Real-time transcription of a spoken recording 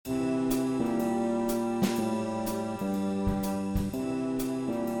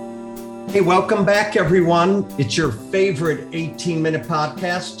Hey, welcome back, everyone. It's your favorite 18-minute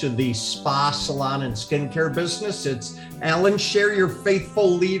podcast to the spa, salon, and skincare business. It's Alan Scher, your faithful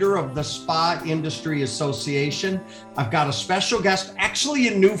leader of the Spa Industry Association. I've got a special guest, actually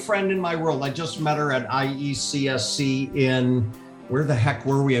a new friend in my world. I just met her at IECSC in, where the heck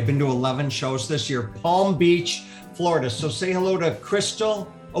were we? I've been to 11 shows this year, Palm Beach, Florida. So say hello to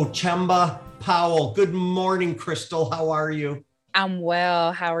Crystal Ngozi Powell. Good morning, Crystal. How are you? I'm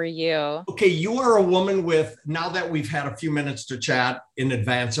well. How are you? Okay, you are a woman with, now that we've had a few minutes to chat in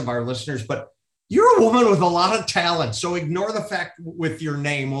advance of our listeners, but you're a woman with a lot of talent. So ignore the fact with your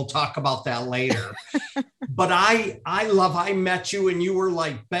name. We'll talk about that later. But I met you and you were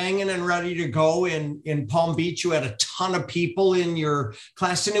like banging and ready to go in Palm Beach. You had a ton of people in your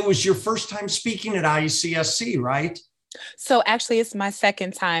class and it was your first time speaking at IECSC, right? So actually, it's my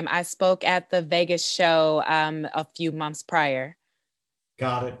second time. I spoke at the Vegas show a few months prior.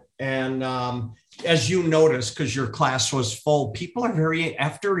 Got it. And as you noticed, because your class was full, people are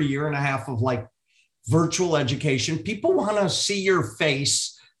after a year and a half of like virtual education, people want to see your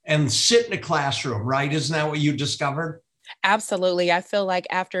face and sit in a classroom, right? Isn't that what you discovered? Absolutely. I feel like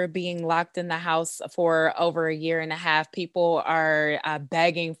after being locked in the house for over a year and a half, people are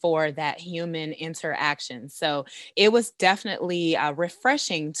begging for that human interaction. So it was definitely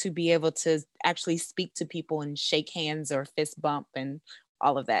refreshing to be able to actually speak to people and shake hands or fist bump and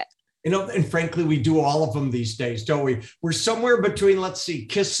all of that. You know, and frankly, we do all of them these days, don't we? We're somewhere between, let's see,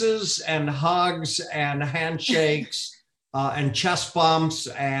 kisses and hugs and handshakes and chest bumps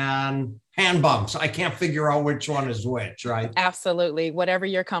and hand bumps. I can't figure out which one is which, right? Absolutely. Whatever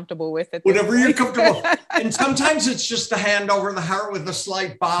you're comfortable with. Whatever you're comfortable. And sometimes it's just a hand over the heart with a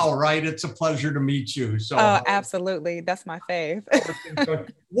slight bow, right? It's a pleasure to meet you. So, absolutely. That's my fave.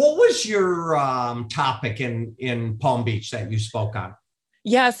 What was your topic in Palm Beach that you spoke on?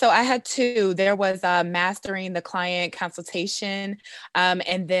 Yeah, so I had two. There was mastering the client consultation.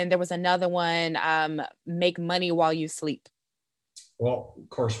 And then there was another one, make money while you sleep. Well, of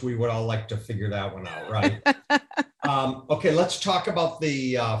course, we would all like to figure that one out, right? Okay, let's talk about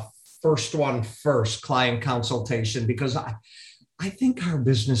the first one first, client consultation, because I think our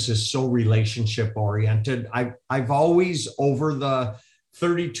business is so relationship oriented. I've always, over the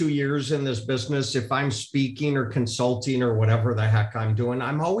 32 years in this business, if I'm speaking or consulting or whatever the heck I'm doing,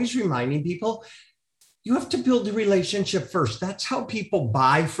 I'm always reminding people, you have to build a relationship first. That's how people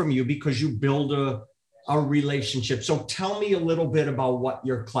buy from you, because you build a relationship. So tell me a little bit about what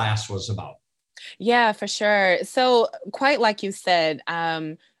your class was about. Yeah, for sure. So quite like you said,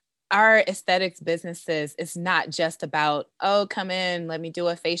 our aesthetics businesses is not just about, oh, come in, let me do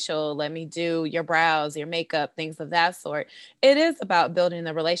a facial, let me do your brows, your makeup, things of that sort. It is about building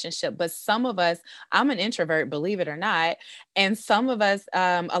the relationship. But some of us, I'm an introvert, believe it or not. And some of us,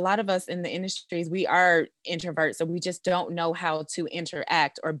 a lot of us in the industries, we are introverts. So we just don't know how to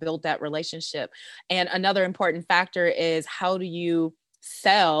interact or build that relationship. And another important factor is, how do you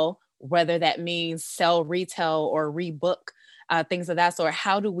sell, whether that means sell retail or rebook, things of that sort.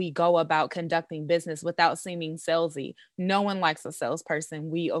 How do we go about conducting business without seeming salesy? No one likes a salesperson.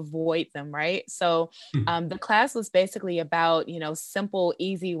 We avoid them, right? So the class was basically about, simple,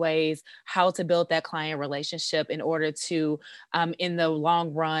 easy ways how to build that client relationship in order to, in the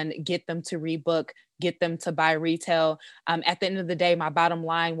long run, get them to rebook, get them to buy retail. At the end of the day, my bottom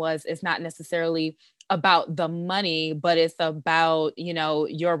line was, it's not necessarily about the money, but it's about,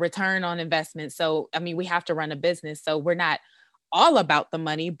 your return on investment. So, we have to run a business. So we're not all about the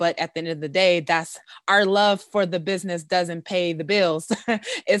money, but at the end of the day, that's our love for the business doesn't pay the bills.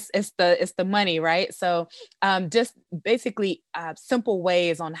 it's the money, right? So just basically simple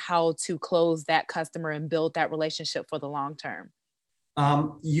ways on how to close that customer and build that relationship for the long term.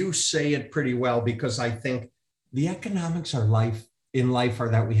 You say it pretty well, because I think the economics are in life are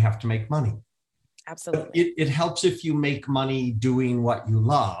that we have to make money. Absolutely. It helps if you make money doing what you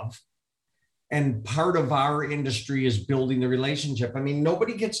love. And part of our industry is building the relationship.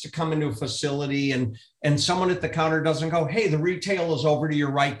 Nobody gets to come into a facility and someone at the counter doesn't go, hey, the retail is over to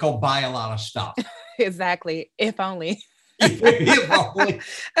your right, go buy a lot of stuff. Exactly. If only. If only.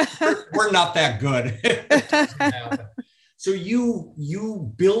 We're not that good. It doesn't happen. So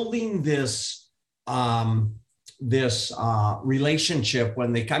you building this relationship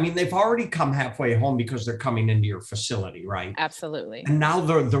when they've already come halfway home because they're coming into your facility, right? Absolutely. And now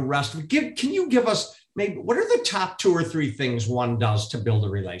the rest. Can you give us maybe what are the top 2 or 3 things one does to build a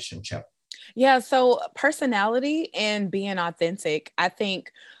relationship? Yeah. So personality and being authentic. I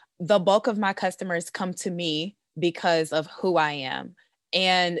think the bulk of my customers come to me because of who I am.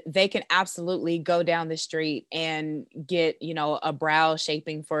 And they can absolutely go down the street and get, a brow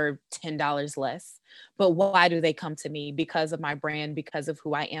shaping for $10 less. But why do they come to me? Because of my brand, because of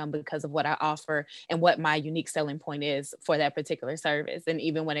who I am, because of what I offer and what my unique selling point is for that particular service. And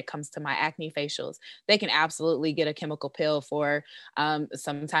even when it comes to my acne facials, they can absolutely get a chemical peel for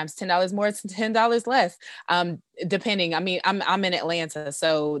sometimes $10 more, $10 less, depending. I mean, I'm in Atlanta,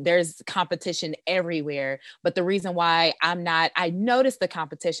 so there's competition everywhere. But the reason why I notice the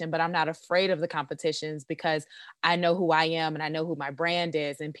competition, but I'm not afraid of the competitions because I know who I am and I know who my brand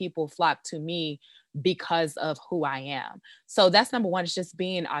is, and people flock to me because of who I am. So that's number one, is just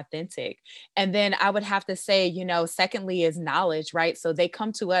being authentic. And then I would have to say, secondly is knowledge, right? So they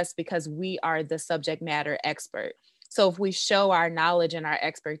come to us because we are the subject matter expert. So if we show our knowledge and our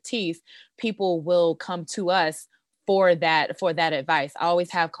expertise, people will come to us for that advice. I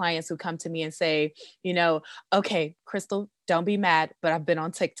always have clients who come to me and say, okay, Crystal, don't be mad, but I've been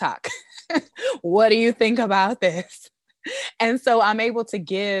on TikTok. What do you think about this? And so I'm able to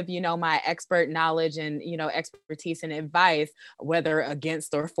give, my expert knowledge and, expertise and advice, whether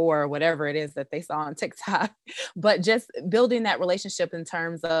against or for whatever it is that they saw on TikTok, but just building that relationship in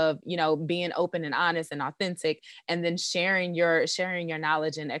terms of, being open and honest and authentic, and then sharing your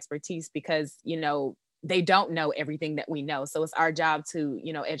knowledge and expertise because, they don't know everything that we know. So it's our job to,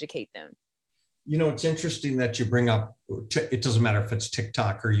 educate them. It's interesting that you bring up, it doesn't matter if it's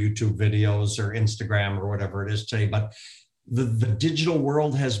TikTok or YouTube videos or Instagram or whatever it is today, but the digital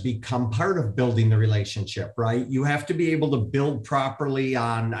world has become part of building the relationship, right? You have to be able to build properly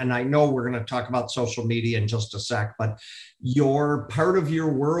on, and I know we're going to talk about social media in just a sec, but part of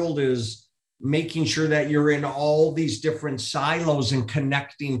your world is making sure that you're in all these different silos and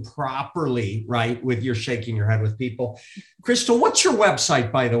connecting properly, right? With your shaking your head with people. Crystal, what's your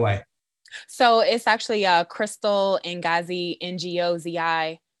website, by the way? So it's actually Crystal Ngozi,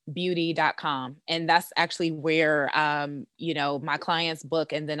 Ngozi beauty.com. And that's actually where, my clients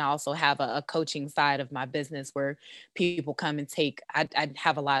book. And then I also have a coaching side of my business where people come and I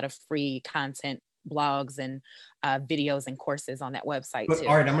have a lot of free content, blogs and videos and courses on that website too.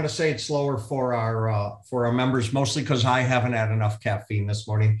 All right, I'm going to say it slower for our members, mostly because I haven't had enough caffeine this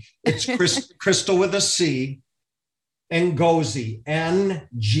morning. It's Crystal with a C, Ngozi,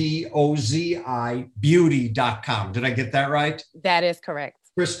 Ngozi beauty.com. Did I get that right? That is correct.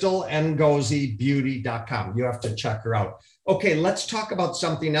 Crystal Ngozi beauty.com. You have to check her out. Okay, let's talk about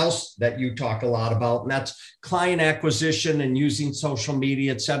something else that you talk a lot about, and that's client acquisition and using social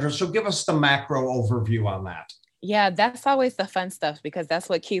media, et cetera. So give us the macro overview on that. Yeah, that's always the fun stuff because that's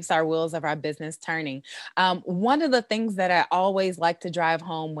what keeps our wheels of our business turning. One of the things that I always like to drive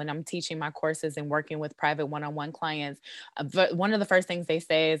home when I'm teaching my courses and working with private one-on-one clients, one of the first things they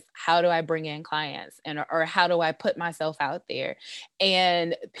say is, how do I bring in clients or how do I put myself out there?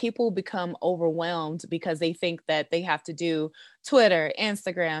 And people become overwhelmed because they think that they have to do Twitter,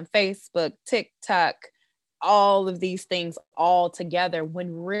 Instagram, Facebook, TikTok, all of these things all together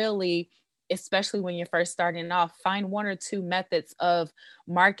when really, especially when you're first starting off, find one or two methods of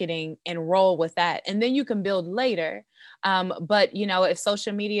marketing and roll with that. And then you can build later. But, if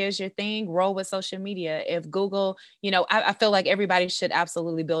social media is your thing, roll with social media. If Google, I feel like everybody should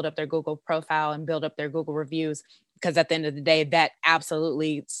absolutely build up their Google profile and build up their Google reviews, because at the end of the day, that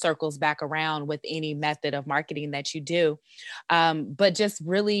absolutely circles back around with any method of marketing that you do. But just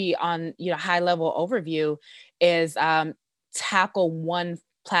really on, high level overview is tackle one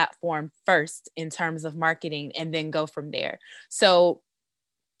platform first in terms of marketing and then go from there. So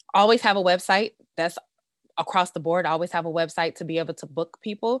always have a website. That's across the board. Always have a website to be able to book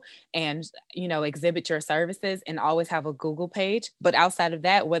people and, exhibit your services, and always have a Google page. But outside of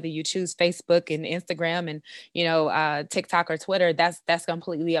that, whether you choose Facebook and Instagram and, TikTok or Twitter, that's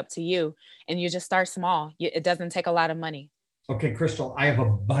completely up to you. And you just start small. It doesn't take a lot of money. Okay, Crystal, I have a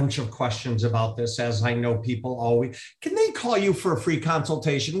bunch of questions about this, as I know people always. Can they call you for a free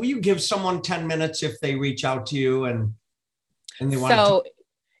consultation? Will you give someone 10 minutes if they reach out to you and they want to?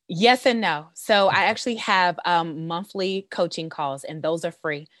 Yes and no. So I actually have monthly coaching calls, and those are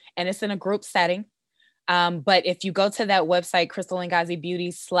free, and it's in a group setting. But if you go to that website, Crystal Ngozi Beauty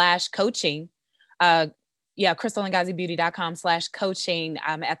 /coaching, crystalngozibeauty.com/coaching.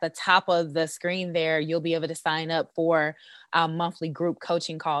 At the top of the screen there, you'll be able to sign up for monthly group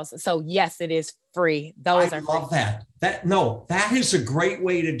coaching calls. So yes, it is free. I love that. That is a great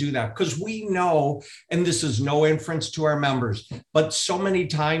way to do that, because we know, and this is no inference to our members, but so many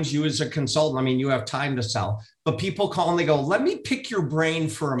times you as a consultant, you have time to sell, but people call and they go, let me pick your brain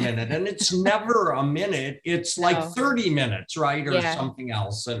for a minute. And it's never a minute. It's like 30 minutes, right? Or something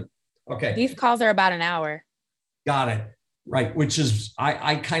else. And okay. These calls are about an hour. Got it. Right, which is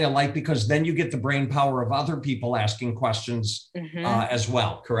I kind of like, because then you get the brain power of other people asking questions as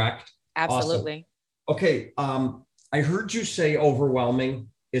well, correct? Awesome. Absolutely. Okay, I heard you say overwhelming.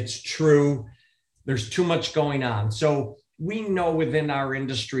 It's true. There's too much going on. So we know within our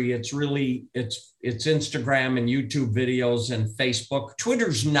industry, it's really, it's Instagram and YouTube videos and Facebook.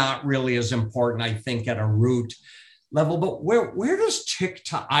 Twitter's not really as important, I think, at a root level, but where does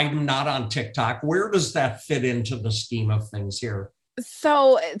TikTok, I'm not on TikTok, where does that fit into the scheme of things here?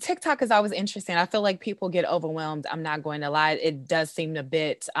 So TikTok is always interesting. I feel like people get overwhelmed. I'm not going to lie. It does seem a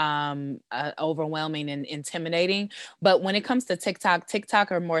bit overwhelming and intimidating. But when it comes to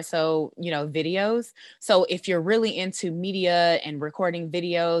TikTok are more so, videos. So if you're really into media and recording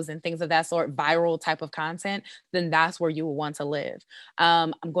videos and things of that sort, viral type of content, then that's where you will want to live.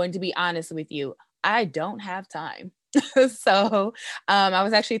 I'm going to be honest with you. I don't have time. So I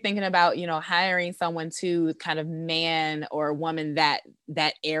was actually thinking about, hiring someone to kind of man or woman that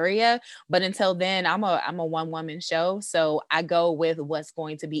area. But until then, I'm a one woman show. So I go with what's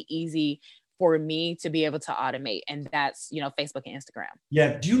going to be easy for me to be able to automate. And that's, Facebook and Instagram.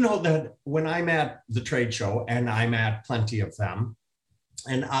 Yeah. Do you know that when I'm at the trade show, and I'm at plenty of them,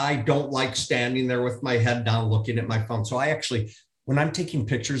 and I don't like standing there with my head down looking at my phone. So I actually, when I'm taking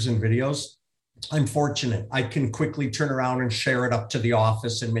pictures and videos, I'm fortunate. I can quickly turn around and share it up to the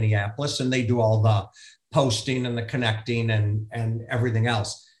office in Minneapolis, and they do all the posting and the connecting and everything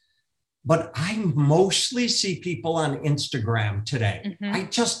else. But I mostly see people on Instagram today. I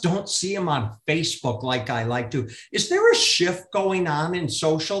just don't see them on Facebook like I like to. Is there a shift going on in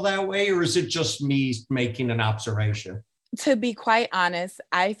social that way, or is it just me making an observation? To be quite honest,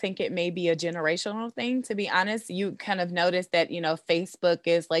 I think it may be a generational thing. To be honest, you kind of notice that, Facebook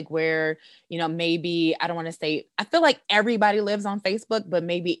is like where, maybe, I don't want to say, I feel like everybody lives on Facebook, but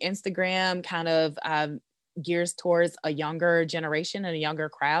maybe Instagram kind of gears towards a younger generation and a younger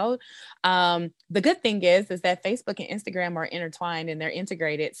crowd. The good thing is that Facebook and Instagram are intertwined and they're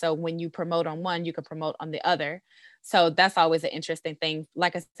integrated. So when you promote on one, you can promote on the other. So that's always an interesting thing.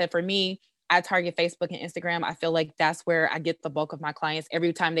 Like I said, for me, I target Facebook and Instagram. I feel like that's where I get the bulk of my clients.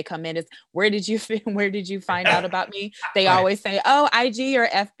 Every time they come in, it's where did you find out about me? They always say, oh, IG or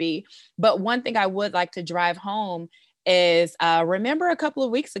FB. But one thing I would like to drive home is remember a couple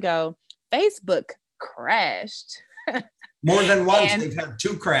of weeks ago, Facebook crashed. More than once. They've had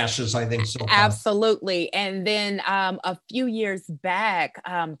 2 crashes, I think, so far. Absolutely. And then a few years back,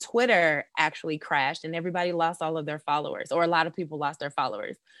 Twitter actually crashed and everybody lost all of their followers, or a lot of people lost their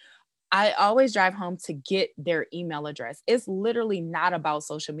followers. I always drive home to get their email address. It's literally not about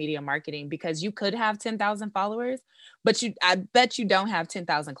social media marketing, because you could have 10,000 followers, but I bet you don't have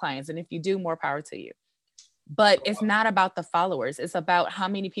 10,000 clients. And if you do, more power to you. But it's not about the followers. It's about how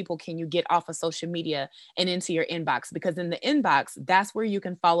many people can you get off of social media and into your inbox, because in the inbox, that's where you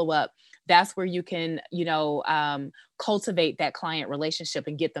can follow up. That's where you can, cultivate that client relationship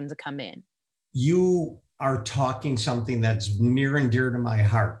and get them to come in. You are talking something that's near and dear to my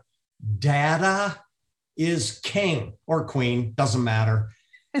heart. Data is king or queen, doesn't matter.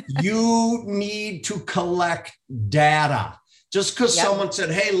 You need to collect data. Just because someone said,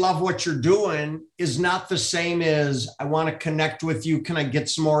 hey, love what you're doing, is not the same as I want to connect with you. Can I get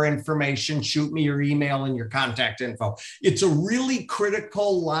some more information? Shoot me your email and your contact info. It's a really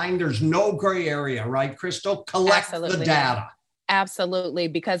critical line. There's no gray area, right, Crystal? Collect the data. Absolutely.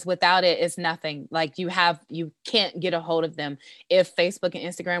 Because without it, it's nothing. Like you can't get a hold of them. If Facebook and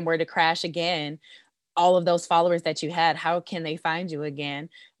Instagram were to crash again, all of those followers that you had, how can they find you again?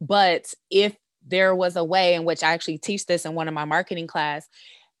 But if there was a way, in which I actually teach this in one of my marketing class,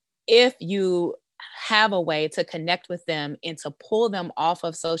 if you have a way to connect with them and to pull them off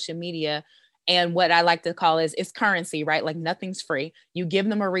of social media, and what I like to call is currency, right? Like nothing's free. You give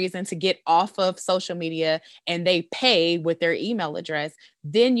them a reason to get off of social media and they pay with their email address.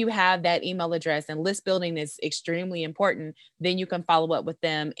 Then you have that email address, and list building is extremely important. Then you can follow up with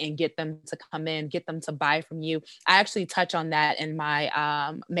them and get them to come in, get them to buy from you. I actually touch on that in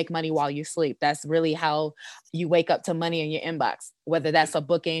my Make Money While You Sleep. That's really how you wake up to money in your inbox, whether that's a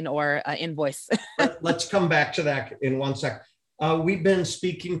booking or an invoice. Let's come back to that in 1 sec. We've been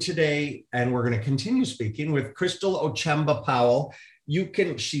speaking today, and we're going to continue speaking with Crystal Ochemba Powell.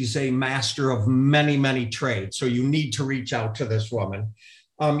 She's a master of many, many trades. So you need to reach out to this woman.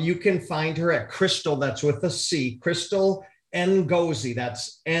 You can find her at Crystal, that's with a C, Crystal Ngozi,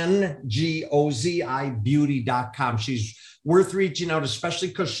 that's Ngozi Beauty.com. She's worth reaching out, especially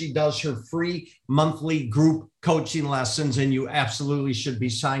because she does her free monthly group coaching lessons, and you absolutely should be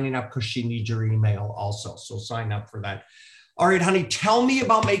signing up because she needs your email also. So sign up for that. All right, honey, tell me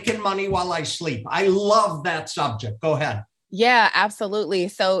about making money while I sleep. I love that subject. Go ahead. Yeah, absolutely.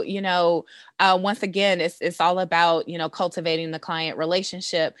 So, once again, it's all about, cultivating the client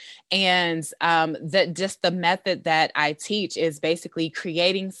relationship. And that just the method that I teach is basically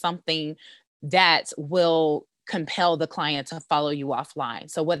creating something that will compel the client to follow you offline.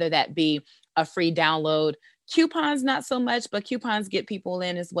 So whether that be a free download, coupons, not so much, but coupons get people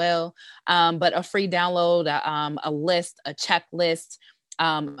in as well. But a free download, a list, a checklist,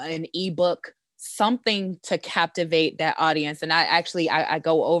 an ebook, something to captivate that audience. And I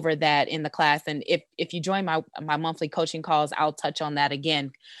go over that in the class. And if you join my monthly coaching calls, I'll touch on that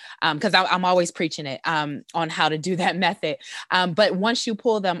again, because I'm always preaching it, on how to do that method. But once you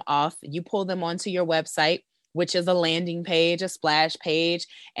pull them off, you pull them onto your website, which is a landing page, a splash page,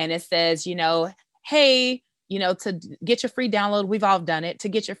 and it says, hey, to get your free download, we've all done it. To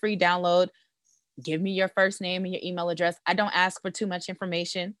get your free download, give me your first name and your email address. I don't ask for too much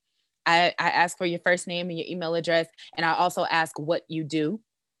information. I ask for your first name and your email address. And I also ask what you do,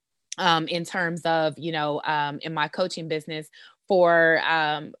 in terms of, in my coaching business for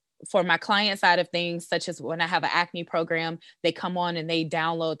my client side of things, such as when I have an acne program, they come on and they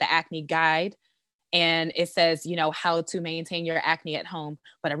download the acne guide. And it says, how to maintain your acne at home.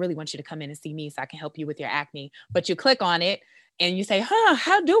 But I really want you to come in and see me so I can help you with your acne. But you click on it and you say,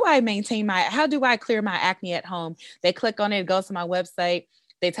 how do I clear my acne at home? They click on it, it goes to my website.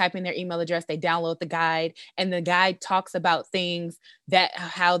 They type in their email address, they download the guide, and the guide talks about things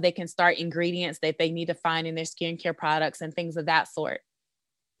how they can start, ingredients that they need to find in their skincare products and things of that sort.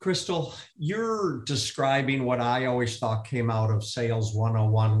 Crystal, you're describing what I always thought came out of Sales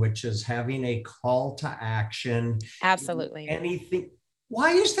 101, which is having a call to action. Absolutely. Anything.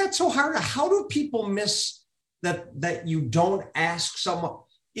 Why is that so hard? How do people miss that you don't ask someone?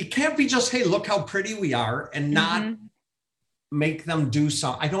 It can't be just, hey, look how pretty we are, and not make them do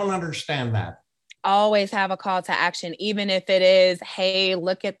something. I don't understand that. Always have a call to action, even if it is, hey,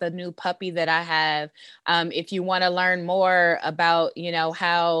 look at the new puppy that I have. If you want to learn more about,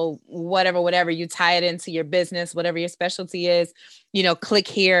 how whatever, you tie it into your business, whatever your specialty is, click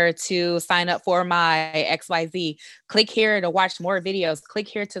here to sign up for my XYZ. Click here to watch more videos. Click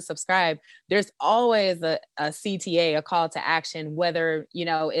here to subscribe. There's always a CTA, a call to action, whether,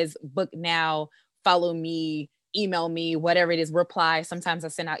 is book now, follow me, email me, whatever it is, reply. Sometimes I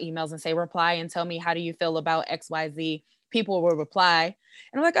send out emails and say, reply and tell me, how do you feel about XYZ? People will reply.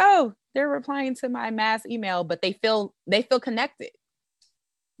 And I'm like, oh, they're replying to my mass email, but they feel connected.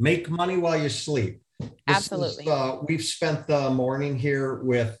 Make money while you sleep. Absolutely. We've spent the morning here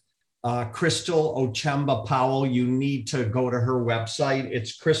with Crystal Ochemba Powell. You need to go to her website.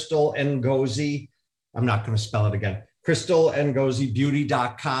 It's Crystal Ngozi. I'm not going to spell it again.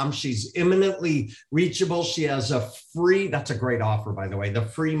 CrystalNgoziBeauty.com. She's imminently reachable. She has that's a great offer, by the way, the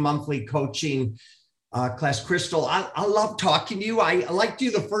free monthly coaching class. Crystal, I love talking to you. I liked you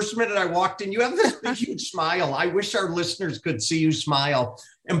the first minute I walked in. You have this huge smile. I wish our listeners could see you smile.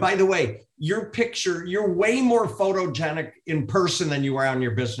 And by the way, your picture, you're way more photogenic in person than you are on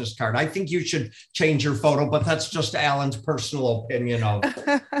your business card. I think you should change your photo, but that's just Alan's personal opinion of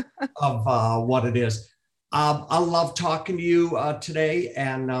what it is. I love talking to you today,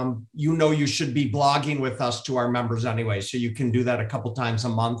 and you should be blogging with us to our members anyway, so you can do that a couple times a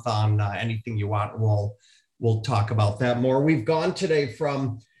month on anything you want. We'll talk about that more. We've gone today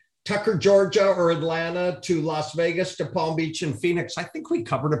from Tucker, Georgia, or Atlanta, to Las Vegas, to Palm Beach and Phoenix. I think we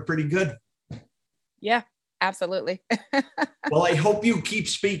covered it pretty good. Yeah, absolutely. Well, I hope you keep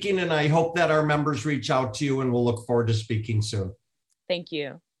speaking, and I hope that our members reach out to you, and we'll look forward to speaking soon. Thank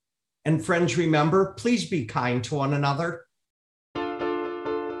you. And friends, remember, please be kind to one another.